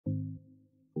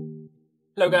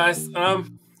Hello guys,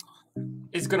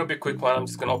 it's gonna be a quick one. I'm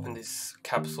just gonna open these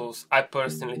capsules. I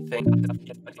personally think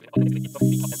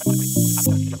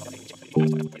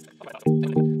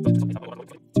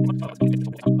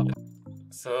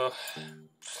so.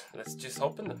 Let's just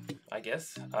open them, I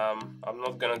guess. I'm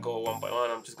not gonna go one by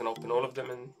one. I'm just gonna open all of them,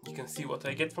 and you can see what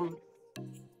I get from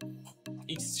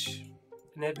each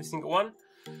and every single one.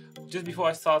 Just before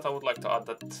I start, I would like to add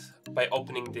that by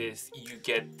opening this, you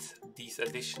get these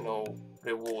additional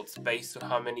rewards based on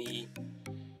how many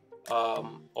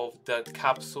of the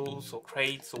capsules or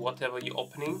crates or whatever you're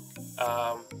opening.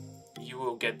 You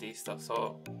will get these stuff.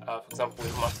 So, for example,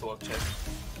 with Masterwork chest,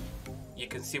 you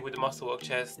can see with the Masterwork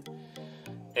chest,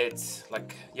 it's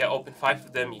like, yeah, open 5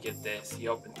 of them, you get this. You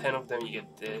open 10 of them, you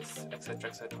get this, etc,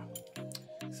 etc.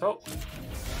 So,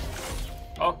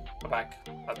 oh, we're back.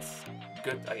 That's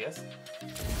good, I guess.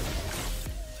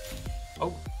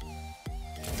 Oh.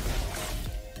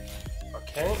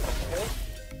 Okay, okay.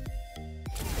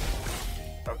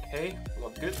 Okay,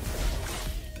 not good.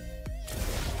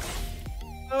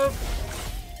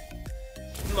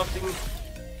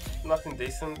 Nothing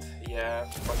decent. Yeah,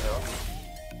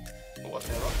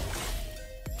 whatever.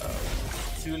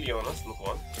 2 Leonas, not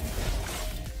 1.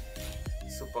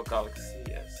 Super Galaxy,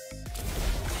 yes.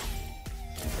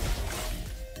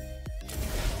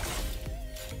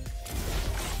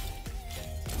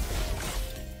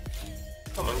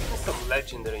 Come on, give me some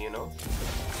legendary, you know.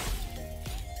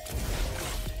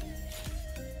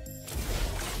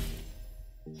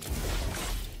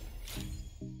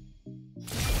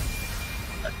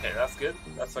 Okay, that's good.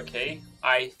 That's okay.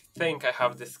 I think I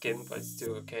have the skin, but it's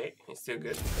still okay. It's still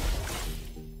good.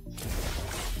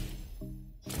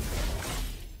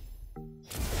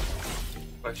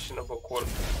 Questionable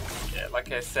quality. Yeah,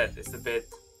 like I said, it's a bit...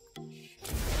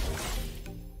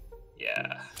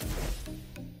 Yeah.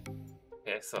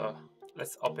 Okay, so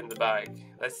let's open the bag.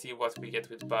 Let's see what we get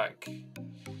with the bag.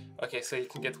 Okay, so you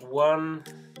can get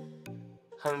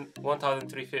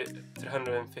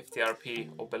 1350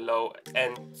 RP or below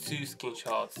and 2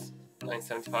 screenshots,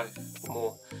 975 or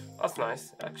more. That's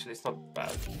nice, actually, it's not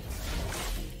bad.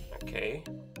 Okay.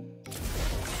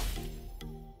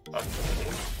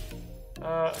 Okay.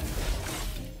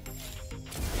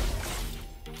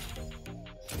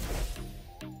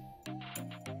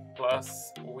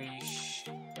 Plus, we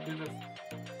should have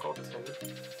gotten...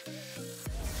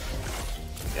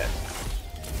 Yeah.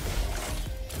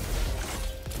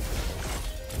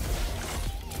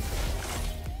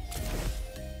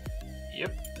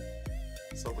 Yep.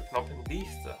 So we can open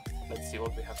these stuff. Let's see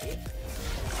what we have here.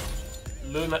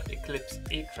 Lunar Eclipse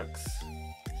Aatrox.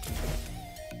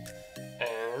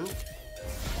 And...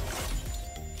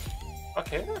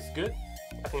 Okay, that's good.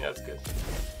 I think that's good.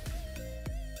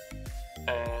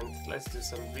 And let's do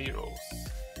some rerolls.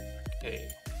 Okay,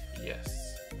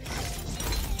 yes.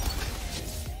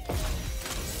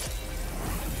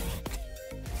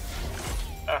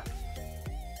 Ah. I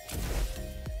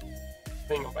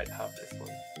think I might have this one.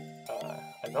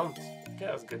 I don't. Okay,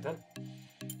 that's good then.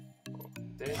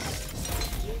 This,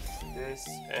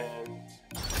 and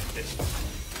this.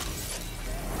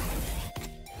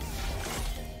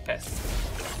 Yes.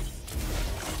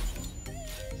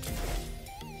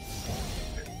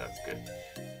 That's good.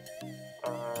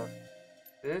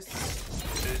 This,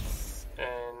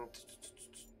 and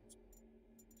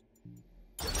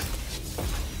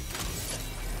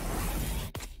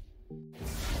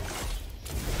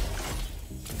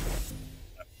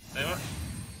there.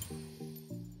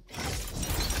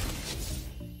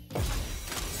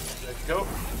 Let's go.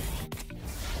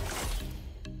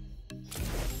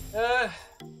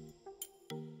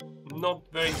 Not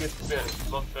very good to be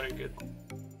honest. Not very good.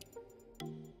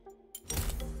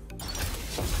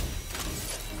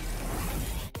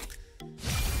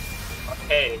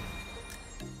 Okay.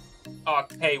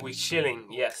 Okay, we're chilling,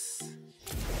 yes.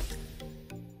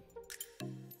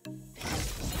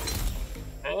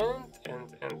 And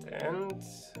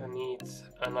I need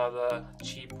another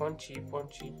cheap one.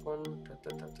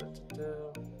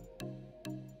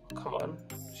 Come on,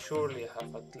 surely I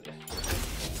have at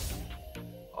least.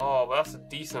 Oh, but that's a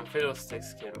decent Fiddlestick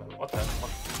skin, man. What the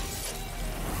fuck?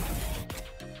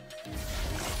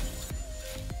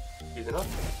 Good enough.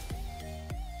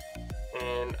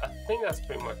 And I think that's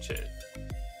pretty much it.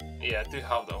 Yeah, I do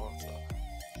have that one, so.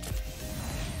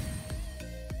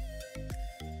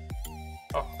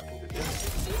 Oh, I can do this.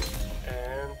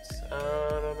 And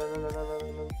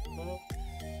no.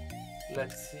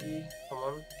 Let's see. Come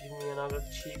on, give me another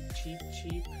cheap.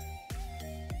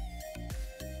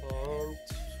 And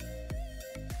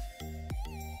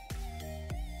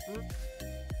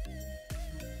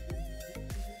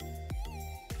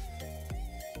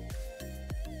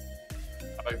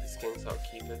like the skin, so I'll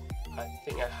keep it. I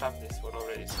think I have this one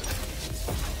already. So.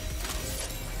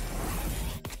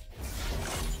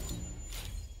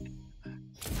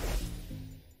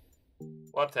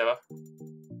 Whatever.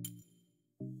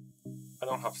 I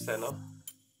don't have Senna.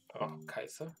 Oh,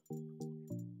 Kaiser.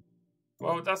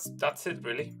 Well, that's it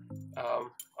really.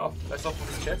 Oh, let's open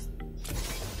this chest.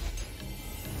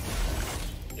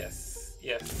 Yes,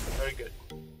 yes, very good.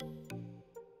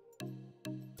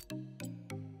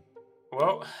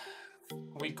 Well,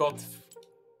 we got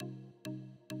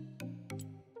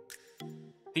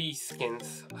these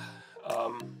skins,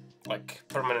 like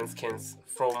permanent skins,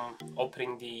 from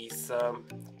opening these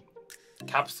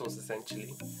capsules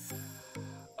essentially.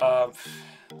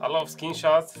 A lot of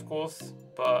screenshots, of course,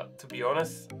 but to be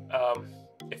honest,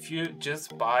 if you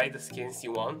just buy the skins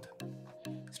you want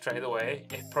straight away,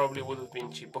 it probably would have been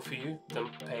cheaper for you than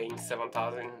paying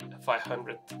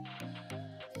 7,500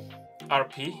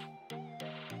 RP.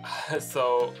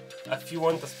 So if you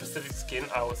want a specific skin,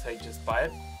 I would say just buy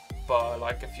it. But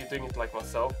like if you're doing it like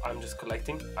myself, I'm just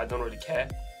collecting. I don't really care.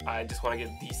 I just want to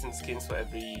get decent skins for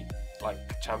every like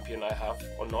champion I have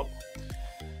or not.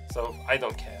 So I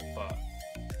don't care. But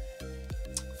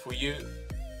for you,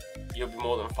 you'll be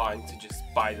more than fine to just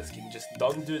buy the skin. Just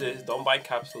don't do this. Don't buy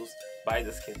capsules. Buy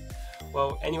the skin.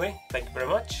 Well, anyway, thank you very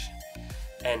much,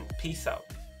 and peace out.